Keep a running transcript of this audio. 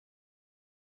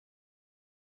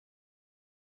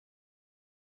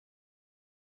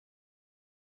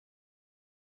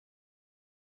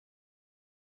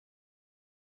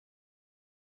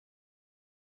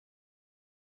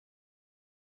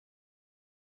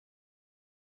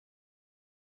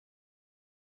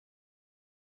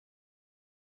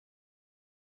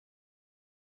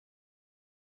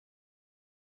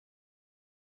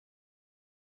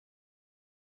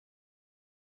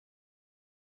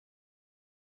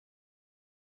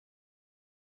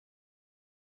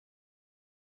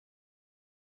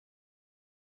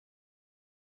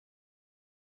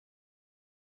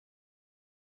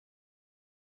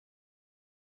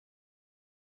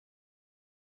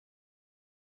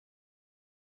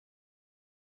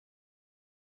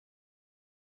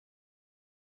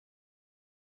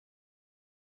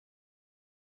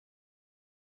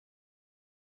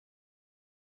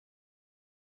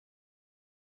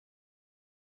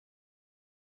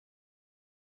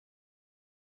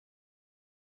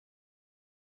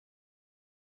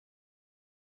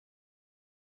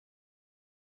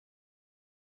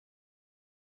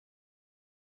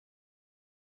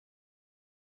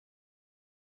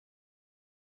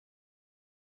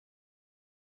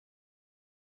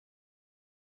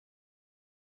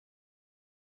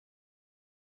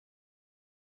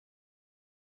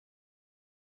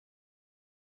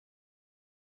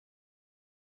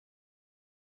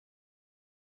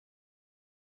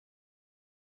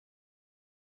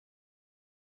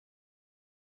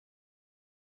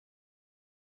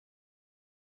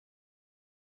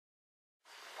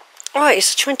Right,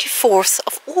 it's the 24th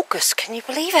of August, can you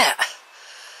believe it?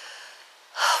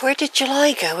 Where did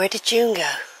July go? Where did June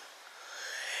go?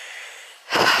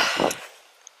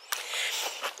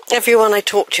 Everyone I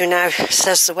talk to now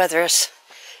says the weather is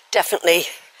definitely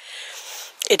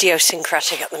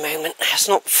idiosyncratic at the moment. It's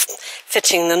not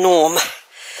fitting the norm.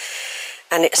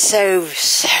 And it's so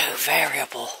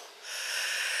variable.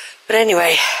 But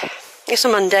anyway, it's a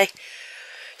Monday.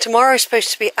 Tomorrow is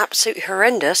supposed to be absolutely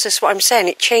horrendous. That's what I'm saying.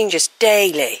 It changes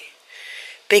daily.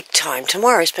 Big time.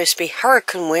 Tomorrow is supposed to be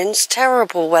hurricane winds,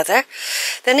 terrible weather.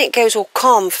 Then it goes all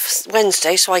calm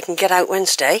Wednesday, so I can get out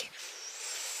Wednesday.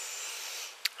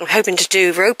 I'm hoping to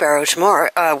do road barrow tomorrow,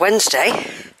 Wednesday.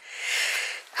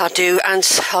 I'll do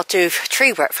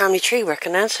tree work, family tree work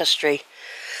and ancestry.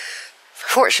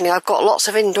 Fortunately, I've got lots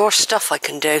of indoor stuff I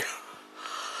can do.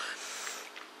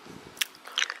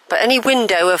 But any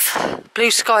window of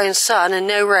blue sky and sun and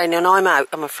no rain and I'm out,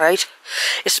 I'm afraid.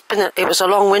 It was a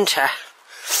long winter.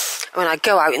 I mean, I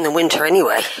go out in the winter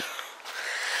anyway.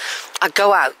 I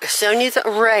go out. It's only the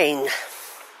rain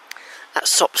that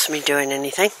stops me doing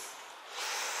anything.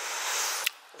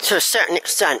 To a certain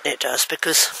extent it does,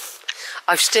 because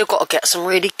I've still got to get some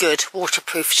really good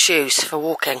waterproof shoes for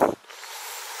walking.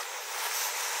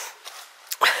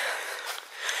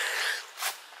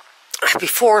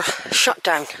 Before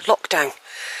lockdown,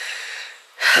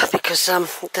 because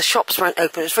the shops weren't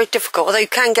open, it was very difficult. Although you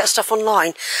can get stuff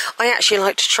online, I actually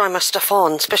like to try my stuff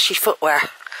on, especially footwear.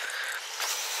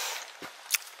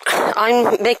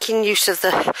 I'm making use of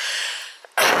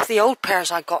the old pairs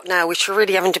I got now, which are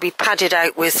really having to be padded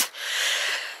out with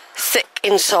thick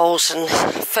insoles and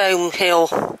foam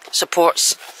heel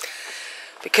supports,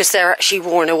 because they're actually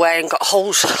worn away and got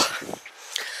holes.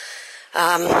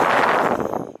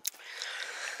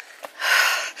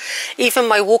 Even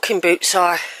my walking boots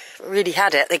really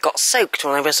had it. They got soaked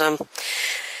when I was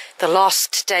the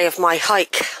last day of my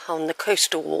hike on the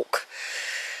coastal walk.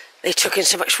 They took in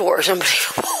so much water, it's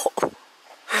unbelievable.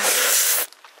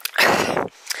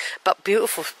 But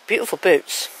beautiful, beautiful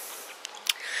boots.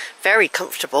 Very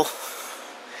comfortable.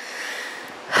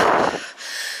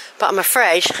 But I'm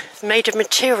afraid, made of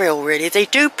material really. They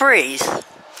do breathe.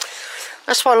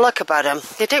 That's what I like about them.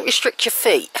 They don't restrict your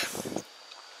feet.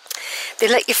 They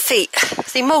let your feet,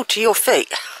 they mould to your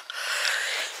feet.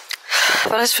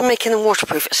 But as for making them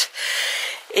waterproof,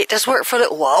 it does work for a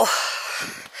little while.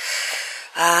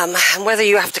 And whether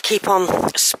you have to keep on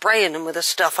spraying them with the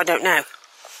stuff, I don't know.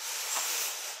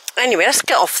 Anyway, let's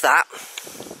get off that.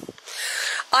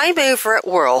 I'm over at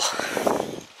Whirl.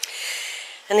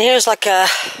 And here's like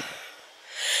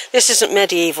this isn't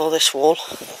medieval, this wall.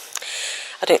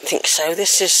 I don't think so.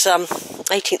 This is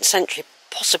 18th century,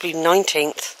 possibly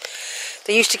 19th.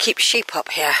 They used to keep sheep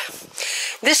up here.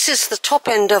 This is the top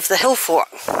end of the hill fort.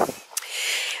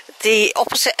 The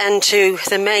opposite end to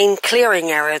the main clearing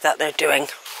area that they're doing.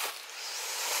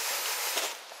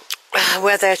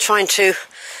 Where they're trying to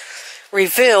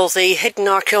reveal the hidden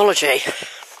archaeology.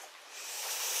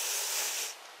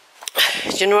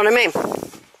 Do you know what I mean?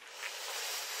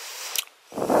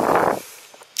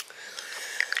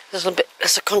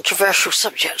 It's a controversial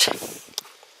subject.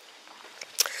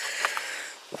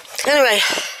 Anyway,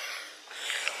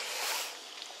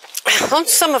 on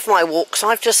some of my walks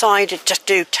I've decided to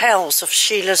do Tales of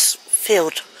Sheila's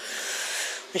Field,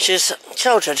 which is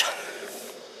sheltered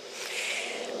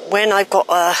when I've got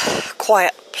a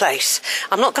quiet place.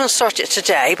 I'm not going to start it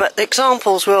today, but the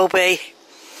examples will be,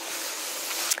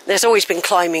 there's always been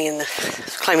climbing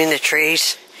the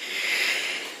trees,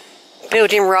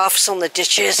 building rafts on the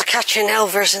ditches, catching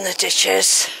elvers in the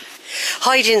ditches,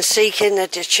 hide and seek in the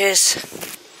ditches.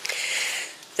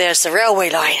 There's the railway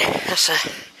line. That's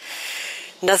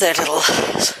another little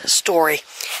story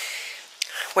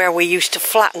where we used to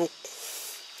flatten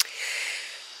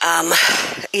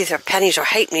either pennies or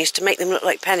halfpennies to make them look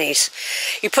like pennies.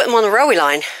 You put them on the railway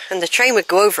line and the train would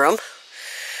go over them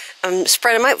and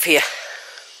spread them out for you.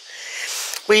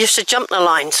 We used to jump the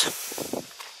lines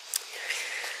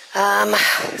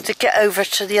to get over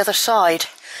to the other side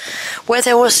where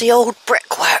there was the old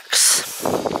brickworks,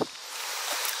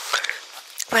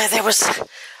 where there was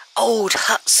old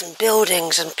huts and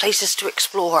buildings and places to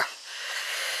explore.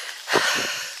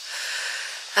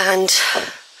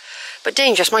 But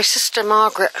dangerous. My sister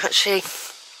Margaret actually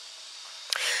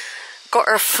got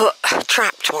her foot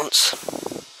trapped once,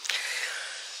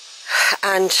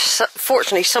 and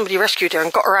fortunately somebody rescued her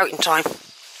and got her out in time.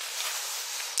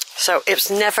 So it was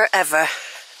never ever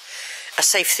a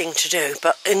safe thing to do.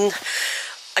 But I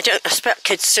don't expect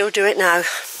kids still do it now.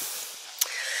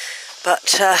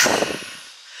 But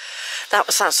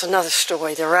that's another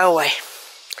story. The railway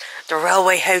The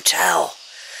railway hotel.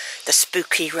 The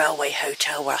spooky railway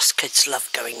hotel where us kids love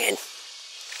going in.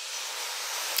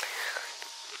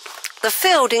 The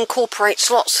field incorporates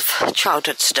lots of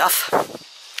childhood stuff.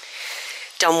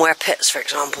 Dunware pits, for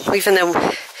example. Even though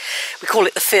we call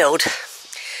it the field,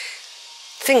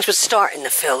 things would start in the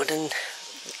field and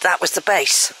that was the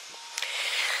base.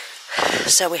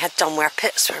 So we had Dunware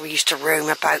pits where we used to roam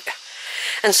about.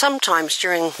 And sometimes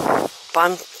during,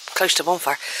 close to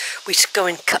bonfire, we used to go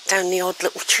and cut down the odd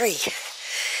little tree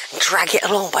and drag it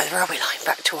along by the railway line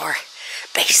back to our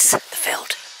base, the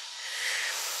field.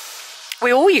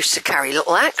 We all used to carry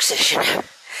little axes, you know,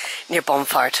 near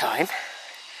bonfire time.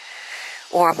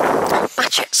 Or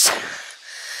matchets.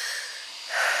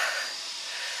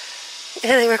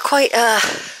 Yeah, they were quite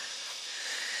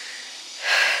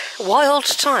wild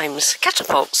times.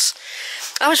 Catapults.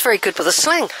 I was very good with a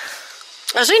sling.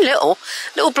 I was only little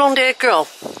blonde-haired girl.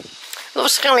 Little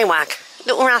scallywag.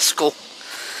 Little rascal.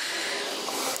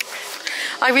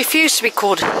 I refused to be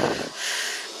called,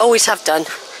 always have done,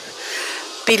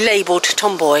 be labelled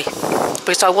tomboy.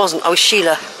 Because I wasn't, I was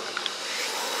Sheila.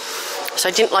 So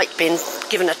I didn't like being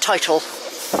given a title.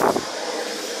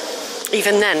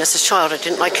 Even then, as a child, I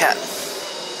didn't like it.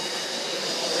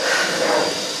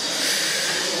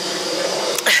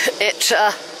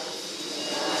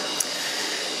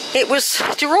 It was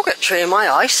derogatory in my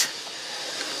eyes,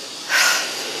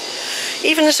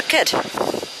 even as a kid.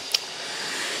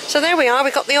 So there we are,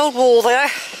 we got the old wall there.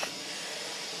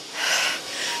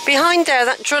 Behind there,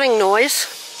 that drilling noise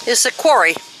is the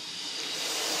quarry.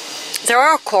 There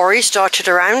are quarries dotted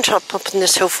around up in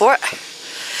this hill fort.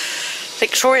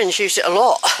 Victorians used it a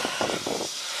lot.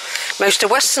 Most of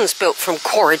Weston's built from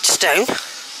quarried stone.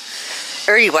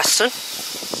 Early Weston.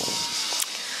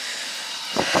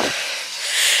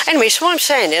 Anyway, so what I'm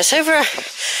saying is, over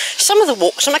some of the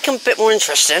walks, to make them a bit more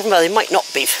interesting, well, they might not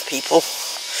be for people,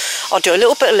 I'll do a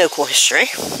little bit of local history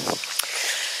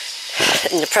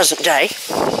in the present day,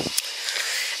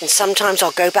 and sometimes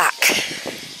I'll go back,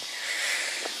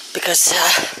 because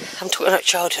I'm talking about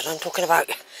childhood, I'm talking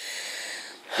about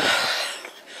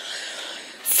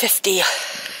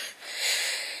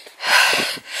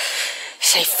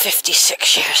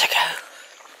 56 years ago,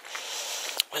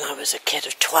 when I was a kid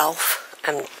of 12.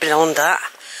 And beyond that,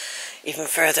 even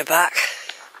further back.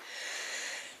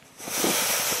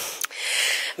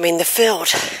 I mean, the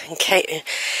field,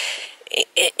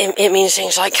 it means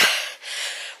things like,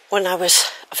 when I was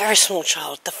a very small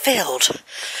child, the field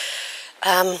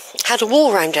had a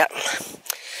wall around it.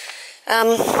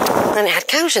 And it had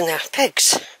cows in there,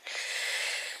 pigs.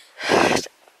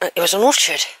 It was an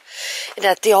orchard. It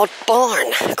had the odd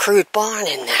barn, a crude barn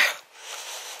in there.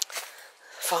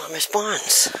 Farmers'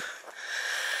 barns.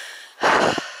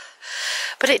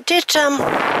 But it did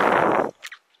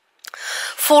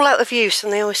fall out of use,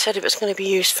 and they always said it was going to be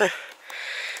used for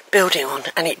building on,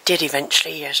 and it did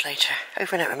eventually years later.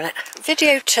 Over and out a minute.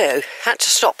 Video 2, had to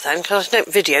stop then because I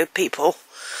don't video people.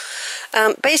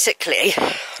 Basically,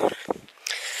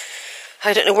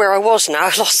 I don't know where I was now,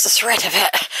 I lost the thread of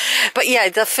it. But yeah,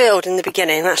 the field in the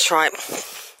beginning, that's right.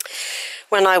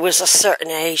 When I was a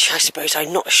certain age, I suppose,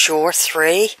 I'm not sure,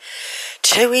 3,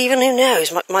 2 even, who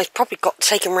knows. I probably got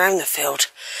taken round the field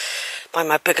by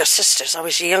my bigger sisters. I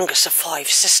was the youngest of 5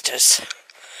 sisters.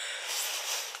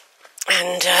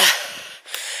 And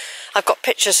I've got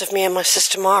pictures of me and my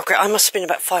sister Margaret. I must have been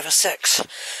about 5 or 6.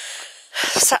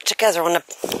 Sat together on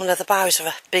one of the boughs of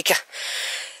a big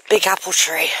apple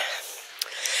tree.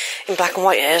 In black and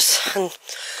white it is. And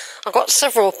I've got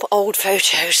several old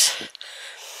photos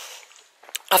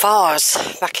of ours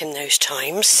back in those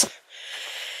times.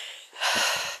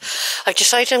 I've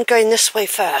decided I'm going this way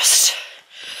first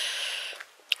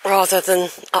rather than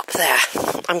up there.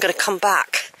 I'm going to come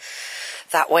back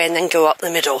that way and then go up the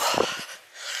middle,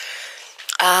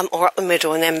 or up the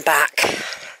middle and then back.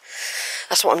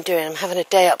 That's what I'm doing. I'm having a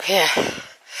day up here.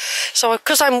 So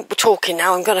because I'm talking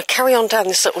now, I'm going to carry on down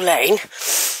this little lane.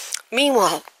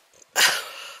 Meanwhile,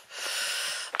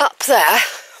 up there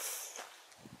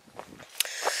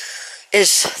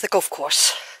is the golf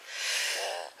course.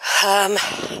 I'm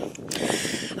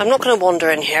not going to wander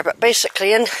in here, but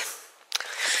basically in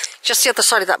just the other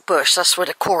side of that bush, that's where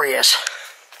the quarry is.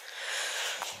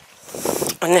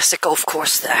 And there's the golf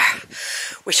course there,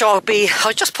 which I'll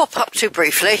just pop up to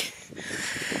briefly.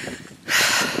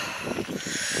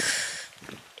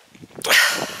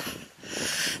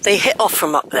 They hit off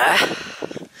from up there.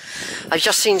 I've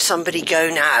just seen somebody go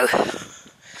now.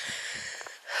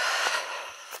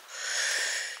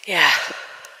 Yeah.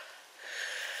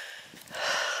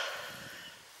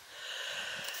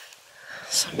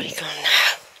 Somebody gone now.